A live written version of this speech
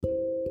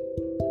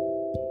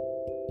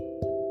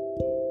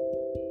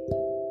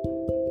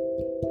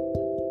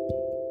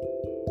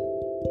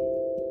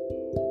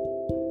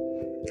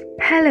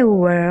Hello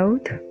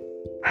world,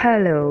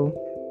 hello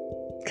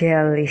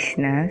dear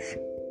listeners,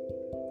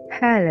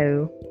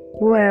 hello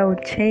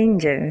world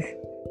changers,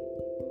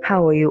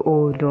 how are you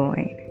all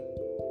doing?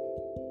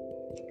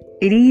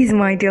 It is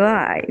my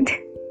delight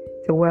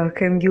to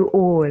welcome you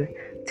all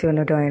to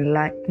another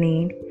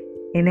enlightening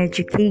and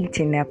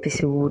educating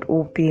episode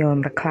of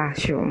Beyond the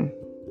Classroom.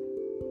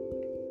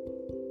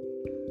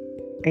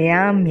 I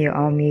am your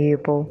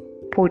amiable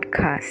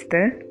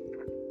podcaster,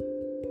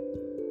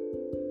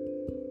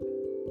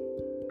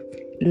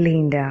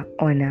 Linda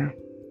Honor.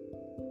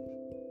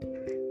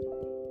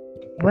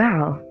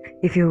 Well,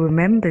 if you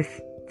remember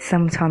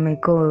some time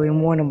ago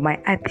in one of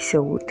my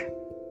episodes,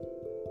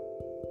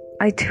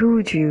 I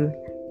told you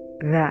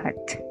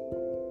that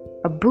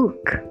a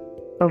book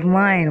of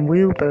mine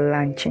will be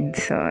launching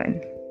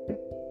soon.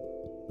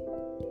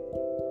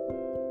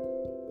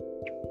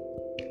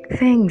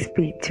 Thanks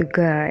be to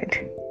God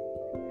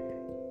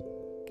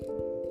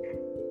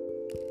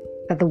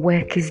that the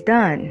work is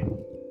done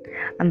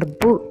and the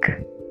book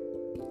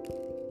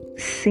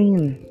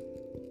seen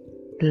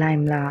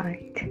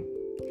limelight.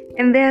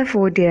 And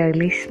therefore, dear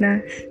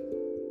listeners,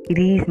 it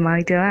is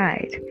my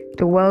delight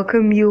to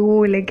welcome you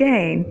all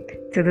again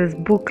to this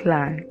book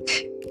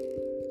launch.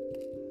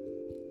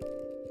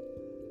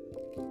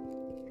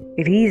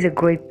 It is a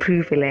great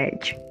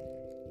privilege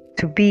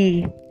to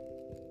be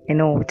an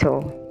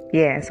author.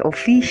 Yes,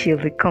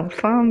 officially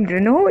confirmed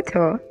an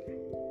author.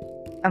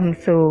 I'm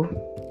so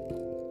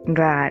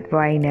glad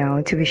right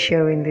now to be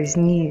sharing this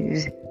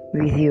news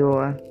with you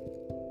all.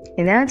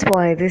 And that's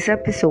why this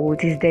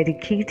episode is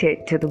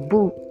dedicated to the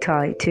book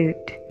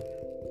titled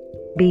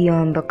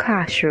Beyond the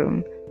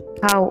Classroom: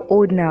 How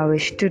Ordinary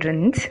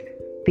Students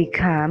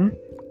Become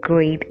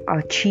Great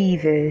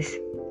Achievers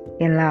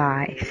in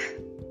Life.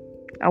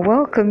 I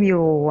welcome you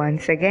all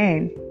once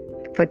again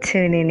for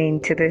tuning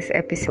into this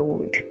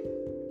episode.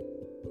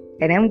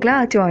 And I'm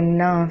glad to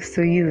announce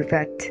to you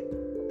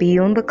that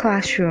Beyond the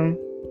Classroom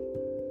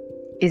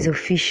is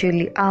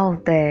officially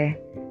out there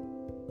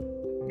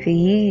for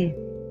you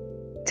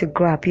to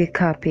grab your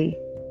copy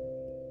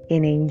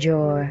and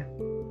enjoy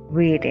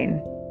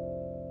reading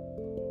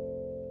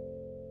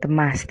the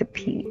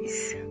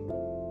masterpiece.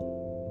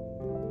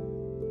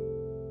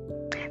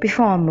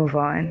 Before I move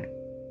on,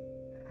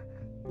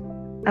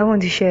 I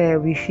want to share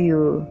with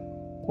you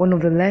one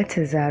of the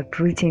letters I've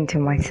written to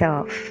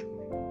myself,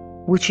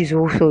 which is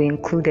also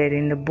included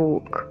in the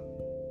book.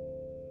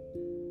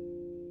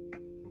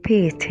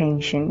 Pay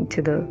attention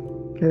to the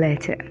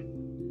letter.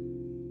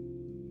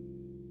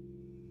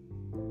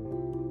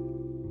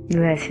 The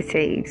letter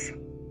says,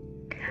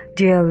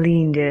 Dear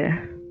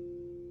Linda,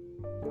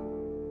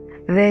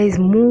 there is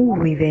more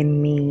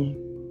within me.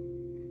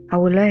 I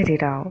will let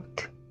it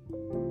out.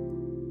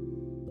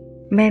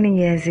 Many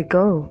years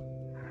ago,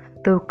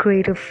 the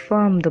Creator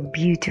formed a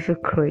beautiful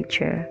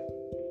creature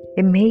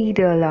and made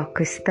her like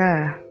a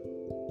star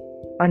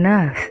on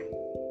earth.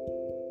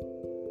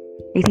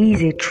 It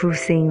is a true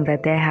saying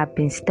that there have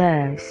been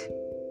stars.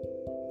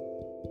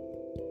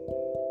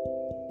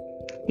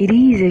 It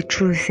is a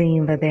true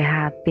saying that there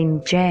have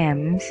been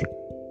gems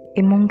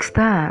among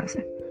stars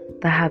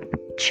that have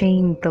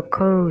changed the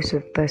course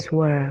of this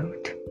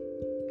world.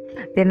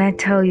 Then I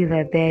tell you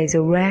that there is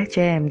a rare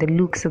gem that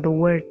looks at the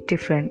world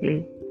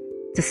differently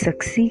to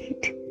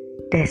succeed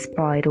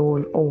despite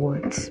all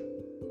odds.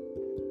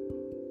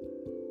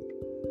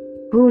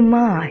 Who am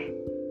I?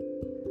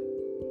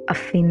 A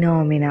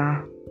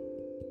phenomenon,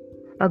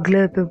 a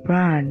global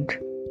brand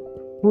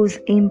whose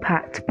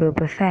impact will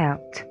be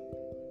felt,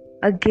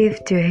 a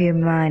gift to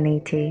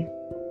humanity,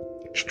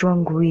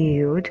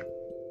 strong-willed,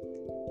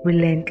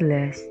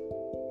 relentless,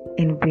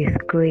 and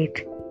with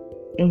great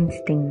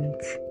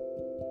instincts.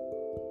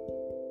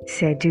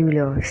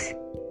 Sedulos,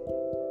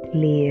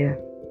 Leo.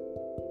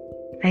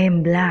 I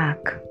am black,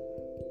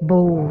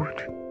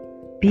 bold,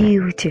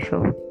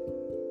 beautiful,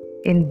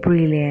 and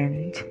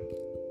brilliant.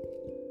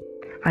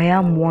 I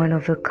am one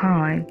of a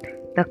kind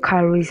that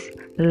carries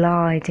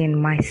light in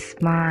my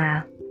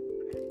smile,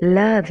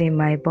 love in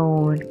my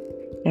bone,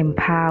 and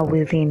power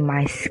within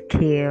my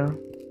skill.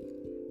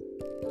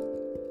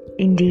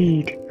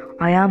 Indeed,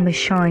 I am a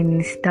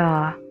shining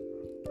star,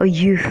 a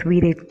youth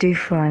with a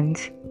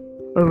difference,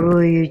 a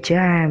royal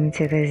gem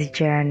to this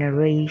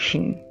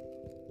generation.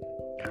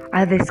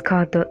 I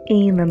discover the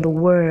in and the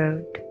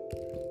world,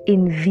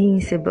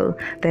 invincible,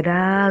 that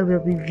I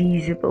will be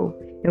visible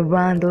and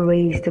run the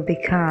race to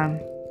become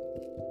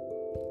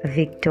a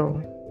victor.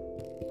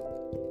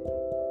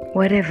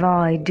 Whatever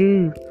I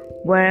do,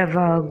 wherever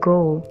I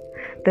go,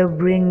 there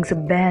rings a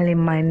bell in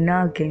my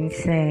noggin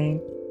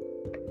saying,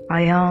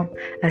 I am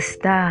a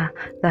star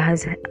that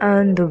has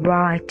earned the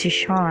right to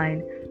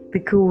shine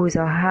because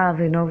I have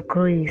enough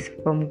grace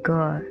from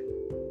God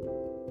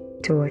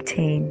to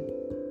attain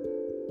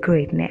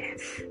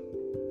greatness.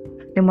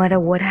 No matter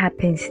what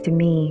happens to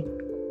me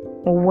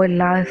or what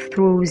life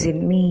throws at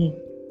me,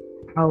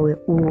 I will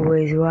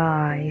always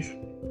rise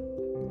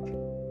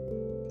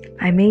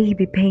I may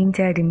be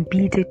painted in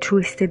bitter,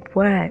 twisted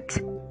words,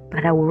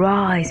 but I will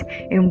rise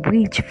and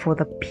reach for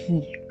the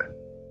peak.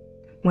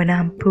 When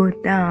I'm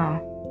put down,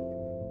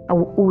 I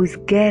will always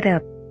get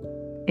up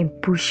and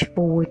push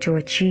forward to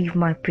achieve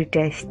my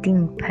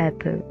predestined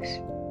purpose.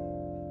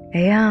 I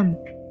am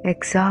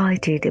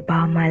excited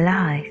about my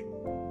life.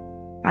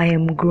 I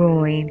am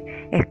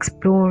growing,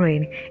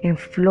 exploring, and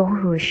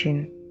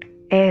flourishing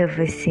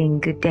every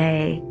single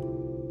day.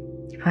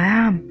 I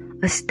am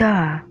a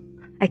star.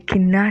 I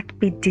cannot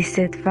be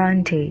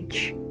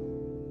disadvantaged.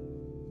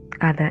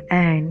 At the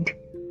end,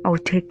 I'll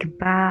take a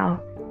bow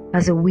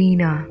as a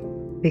winner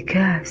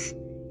because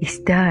a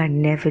star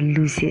never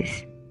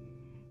loses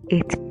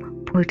its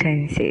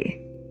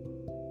potency.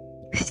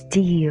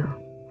 Still,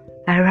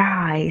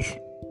 arise.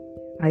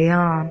 I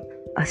am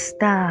a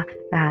star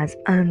that has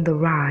earned the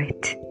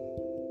right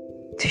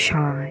to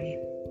shine.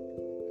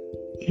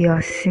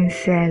 Yours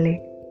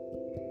sincerely,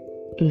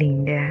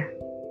 Linda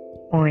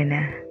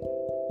Oina.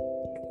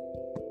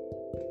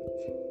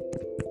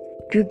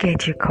 Do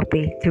get your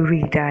copy to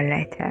read our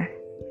letter.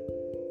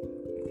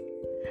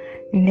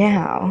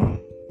 Now,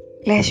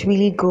 let's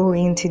really go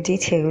into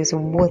details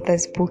of what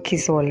this book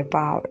is all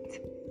about.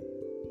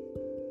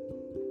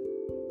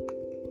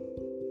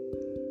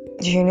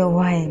 Do you know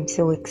why I'm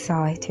so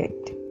excited?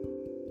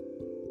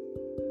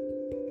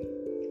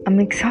 I'm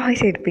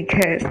excited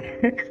because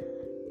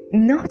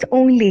not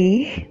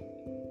only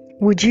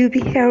would you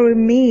be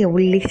hearing me or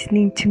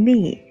listening to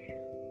me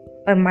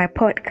on my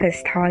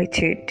podcast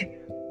titled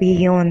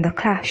Beyond the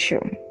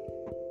Classroom,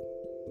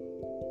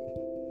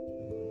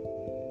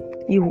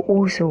 you will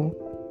also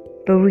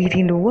be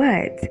reading the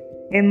words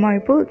in my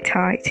book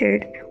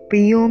titled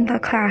Beyond the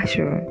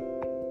Classroom.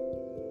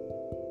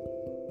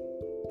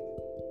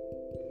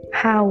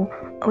 How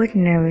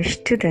ordinary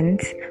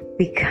students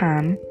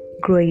become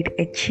great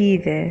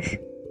achievers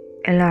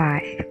in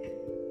life.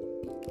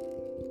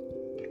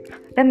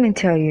 Let me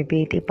tell you a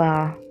bit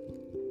about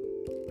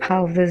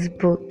how this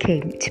book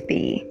came to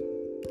be.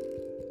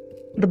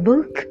 The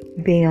book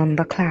Beyond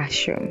the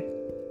Classroom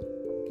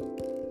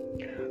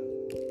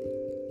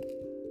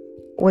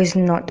was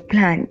not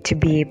planned to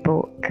be a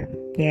book,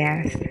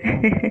 yes.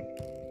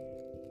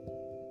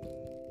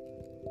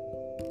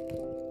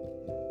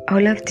 I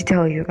would love to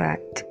tell you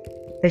that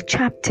the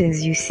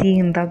chapters you see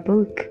in the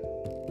book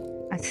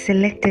are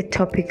selected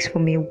topics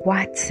from a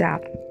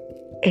WhatsApp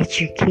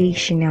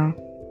educational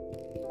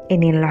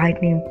and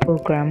enlightening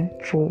program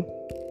for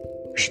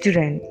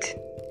students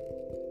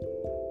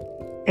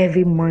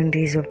every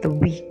Mondays of the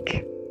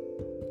week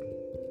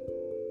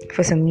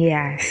for some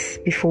years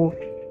before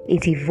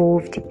it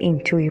evolved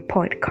into a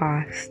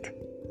podcast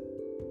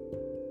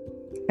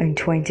in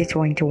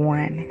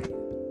 2021.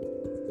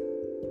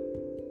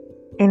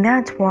 And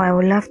that's why I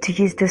would love to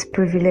use this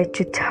privilege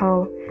to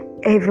tell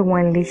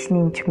everyone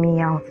listening to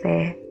me out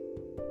there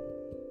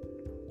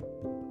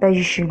that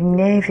you should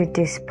never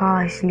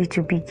despise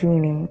little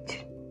beginnings.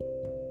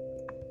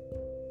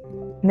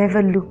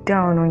 Never look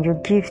down on your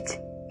gift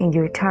and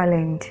your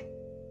talent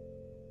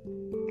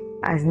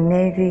as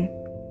never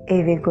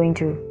ever going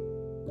to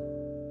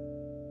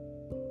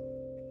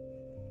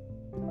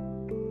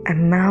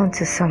amount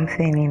to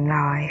something in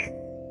life.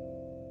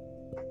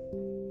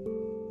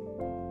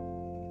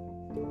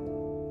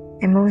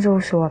 I must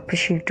also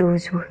appreciate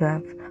those who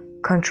have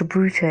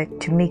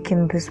contributed to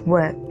making this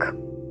work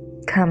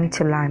come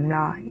to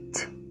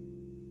limelight.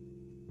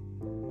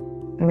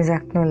 I must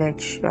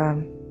acknowledge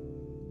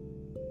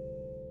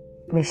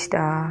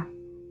Mr.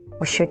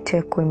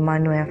 Oshoteku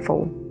Emmanuel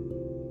for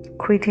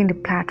creating the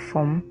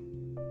platform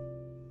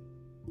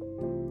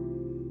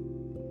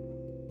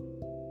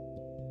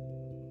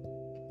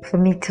for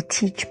me to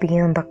teach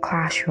beyond the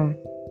classroom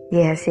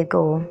years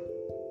ago.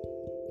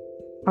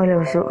 I'll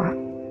also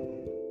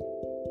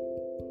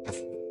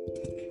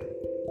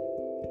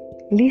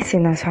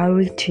listen as I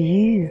read to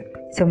you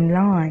some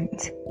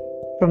lines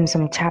from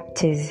some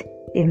chapters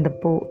in the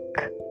book.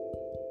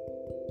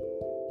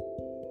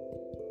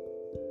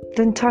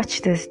 Don't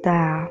touch this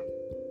dial.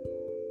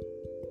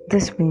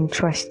 This will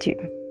interest you.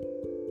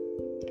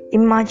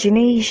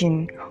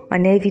 Imagination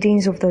and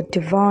evidence of the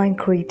divine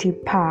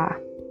creative power.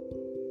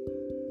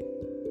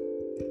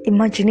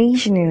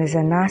 Imagination is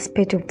an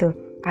aspect of the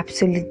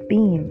absolute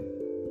being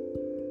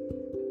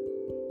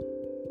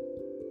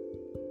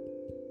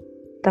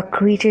that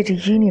created a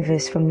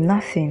universe from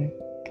nothing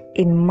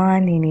in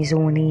man in his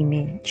own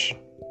image.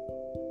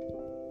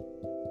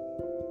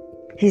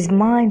 His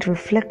mind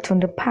reflects on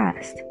the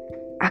past,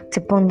 acts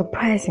upon the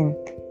present,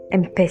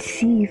 and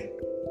perceives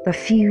the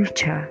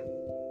future.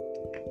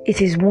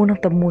 It is one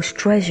of the most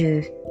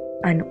treasured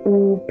and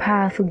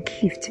all-powerful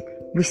gifts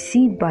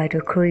received by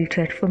the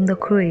created from the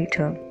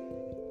Creator.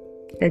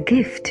 A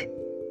gift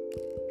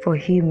for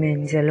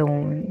humans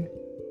alone.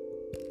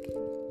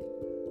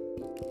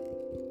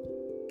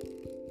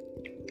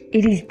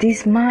 It is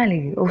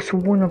dismally also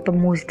one of the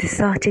most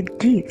deserted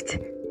gifts,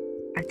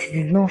 as it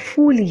is not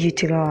fully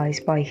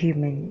utilized by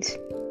humans.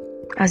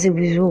 As a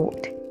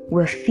result,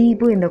 we're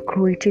feeble in the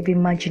creative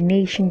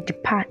imagination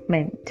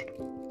department.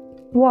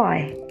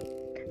 Why?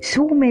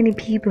 So many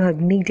people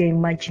have made their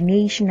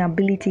imagination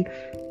ability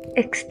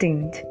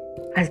extinct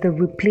as they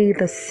replay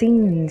the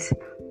scenes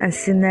and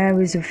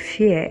scenarios of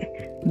fear,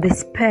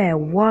 despair,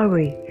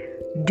 worry,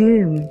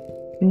 doom,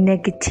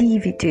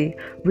 negativity,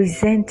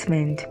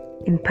 resentment,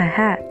 and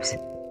perhaps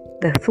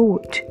the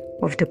thought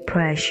of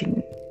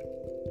depression.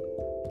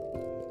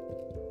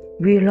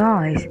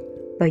 Realize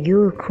that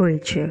you're a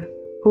creature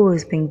who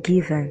has been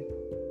given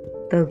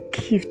the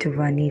gift of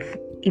an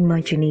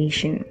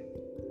imagination.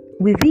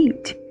 With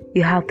it,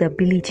 you have the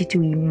ability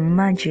to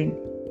imagine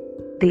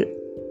the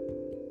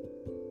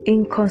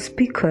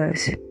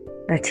inconspicuous,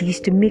 that is,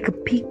 to make a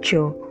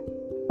picture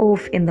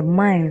of in the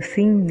mind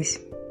things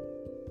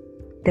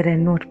that are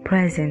not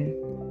present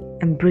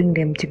and bring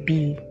them to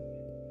be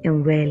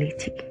in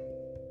reality.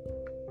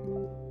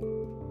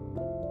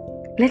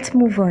 Let's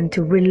move on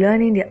to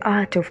relearning the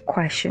art of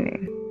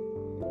questioning.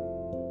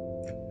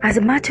 As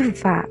a matter of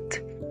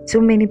fact,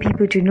 so many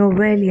people do not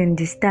really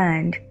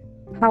understand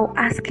how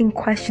asking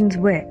questions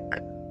work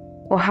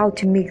or how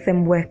to make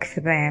them work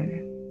for them.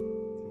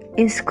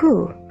 In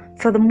school,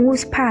 for the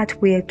most part,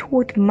 we are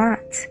taught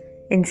maths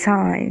and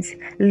science,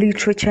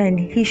 literature and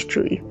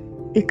history,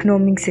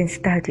 economics and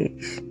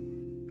studies.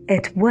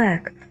 At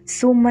work,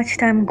 so much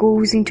time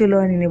goes into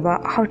learning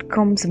about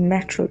outcomes and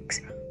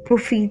metrics,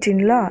 profit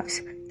and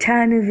loss,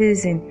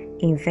 turnovers and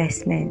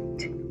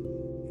investment.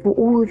 For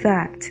all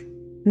that,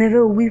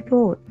 never we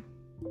thought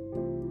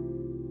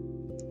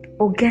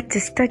or get to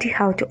study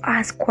how to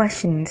ask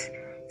questions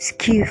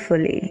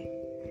skillfully,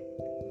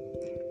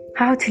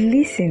 how to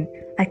listen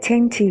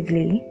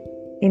attentively,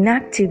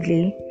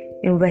 inactively,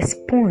 and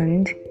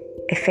respond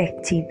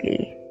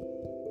effectively.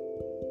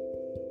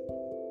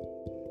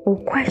 Or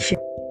question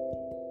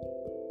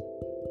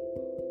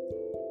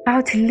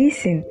how to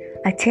listen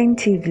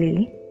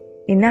attentively,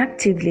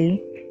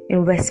 inactively,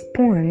 and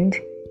respond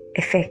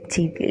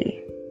effectively.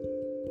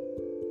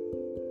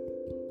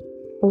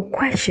 Or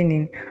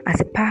questioning as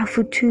a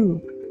powerful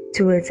tool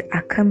towards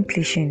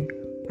accomplishing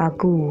our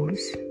goals.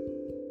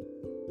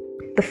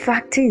 The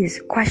fact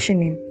is,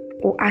 questioning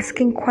or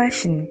asking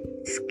questions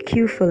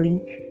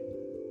skillfully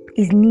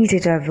is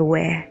needed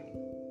everywhere.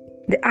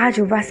 The art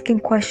of asking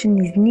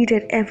questions is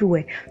needed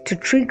everywhere to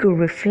trigger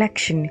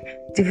reflection,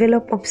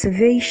 develop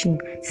observation,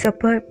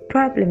 support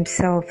problem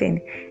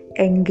solving,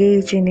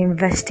 engage in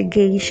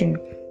investigation,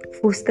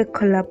 foster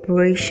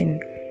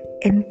collaboration,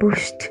 and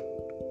boost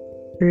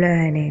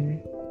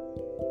learning.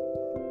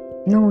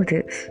 Know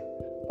this: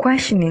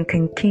 questioning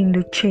can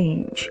kindle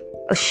change,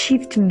 a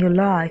shift in your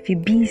life, your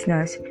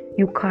business,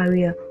 your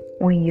career,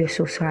 or in your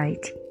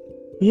society.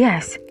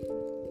 Yes,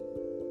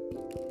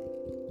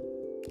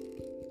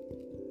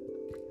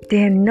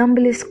 there are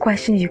numberless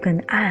questions you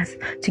can ask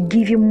to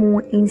give you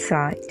more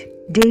insight,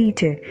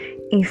 data,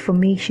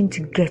 information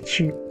to get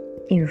you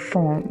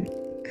informed.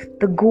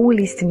 The goal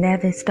is to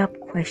never stop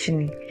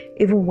questioning,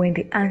 even when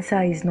the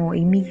answer is not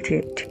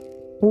immediate.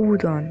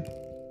 Hold on,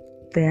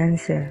 the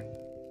answer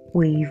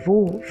will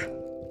evolve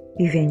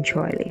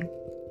eventually.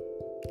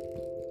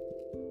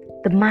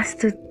 The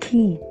master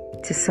key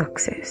to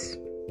success.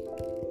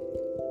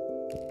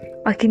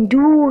 I can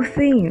do all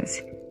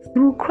things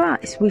through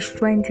Christ which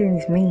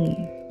strengthens me,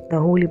 the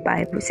Holy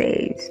Bible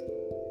says.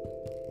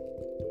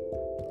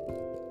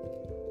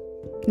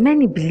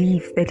 Many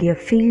believe that they are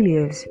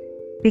failures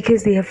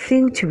because they have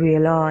failed to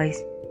realize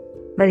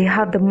that they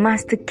have the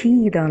master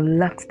key that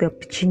unlocks the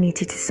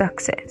opportunity to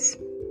success.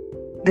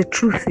 The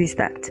truth is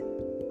that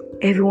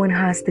everyone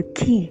has the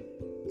key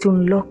to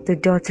unlock the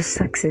door to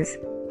success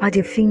at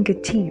their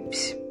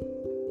fingertips.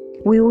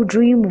 We all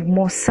dream of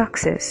more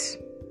success.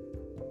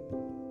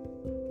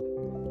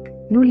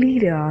 No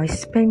leader I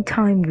spend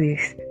time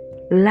with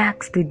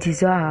lacks the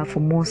desire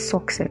for more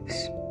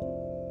success.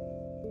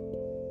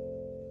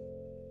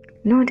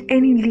 Not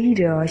any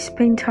leader I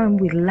spend time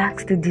with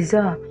lacks the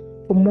desire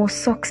for more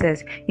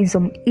success in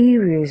some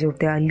areas of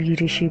their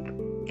leadership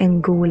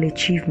and goal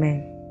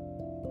achievement.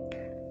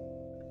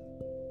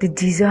 The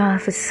desire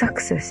for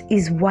success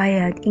is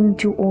wired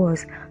into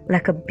us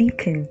like a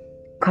beacon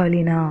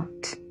calling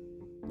out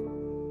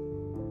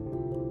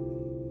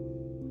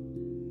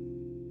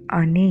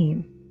our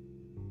name.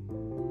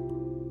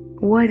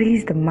 What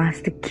is the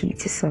master key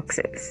to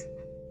success?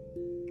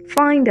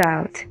 Find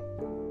out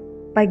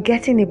by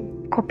getting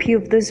a copy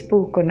of this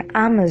book on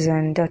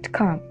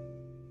Amazon.com.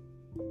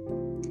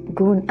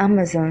 Go on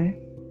Amazon,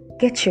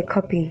 get your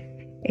copy,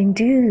 and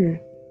do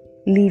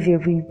leave a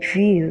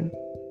review.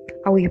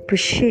 I will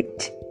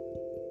appreciate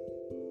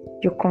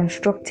your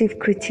constructive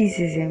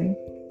criticism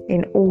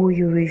in all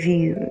your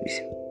reviews.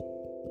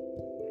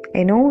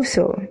 And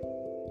also,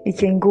 you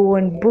can go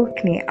on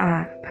Bookme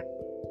app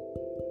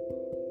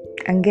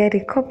and get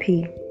a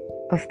copy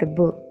of the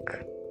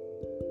book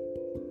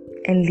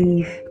and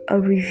leave a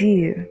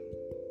review.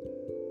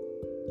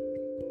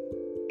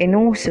 And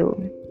also,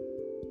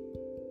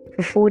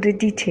 for further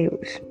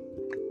details,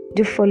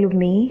 do follow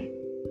me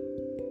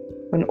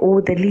on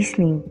all the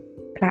listening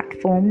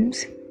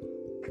platforms.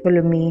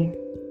 Follow me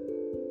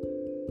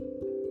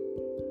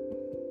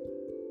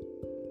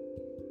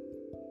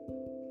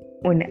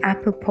on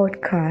Apple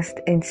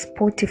Podcast and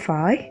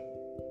Spotify.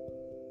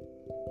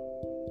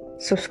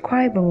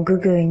 Subscribe on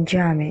Google and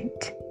jam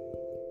it.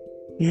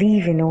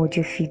 Leave an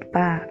audio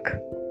feedback.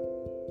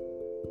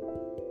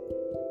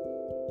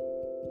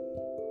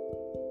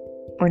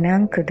 On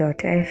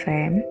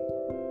Anchor.fm.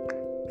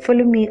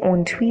 Follow me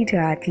on Twitter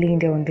at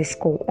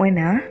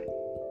Linda_Honor.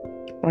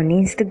 On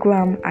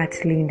Instagram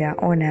at Linda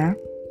Honor.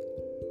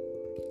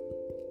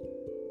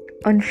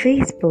 On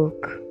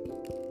Facebook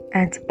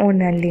at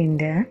Honor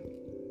Linda.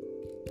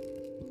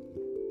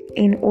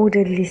 In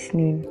other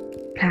listening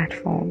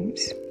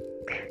platforms.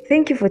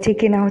 Thank you for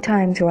taking our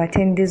time to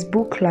attend this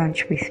book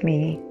launch with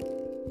me.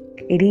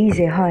 It is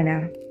a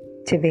honor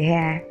to be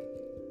here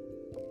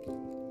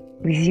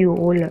with you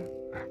all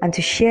and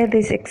to share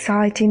this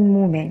exciting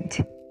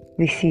moment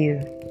with you.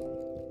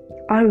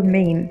 I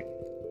remain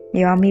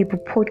your amiable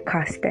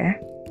podcaster,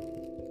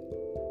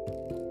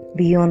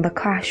 Beyond the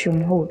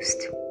Classroom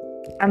host,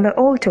 and the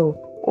author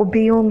of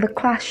Beyond the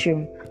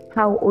Classroom,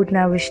 How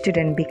Ordinary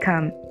Students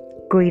Become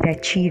Great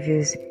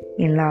Achievers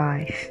in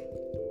Life.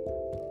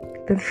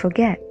 Don't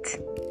forget,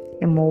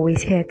 I'm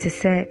always here to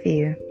serve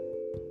you.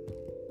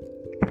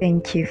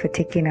 Thank you for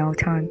taking our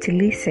time to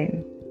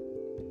listen.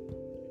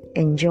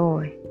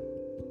 Enjoy.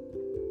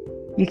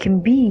 You can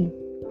be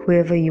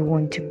whoever you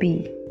want to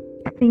be.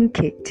 Think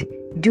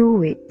it,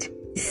 do it,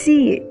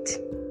 see it,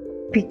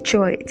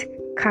 picture it,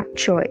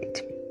 capture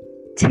it.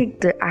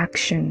 Take the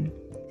action.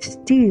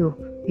 Still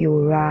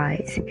you'll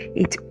rise.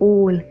 It's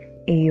all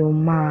in your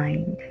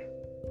mind.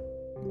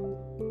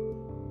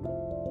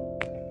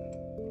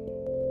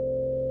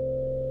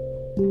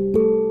 Thank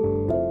you.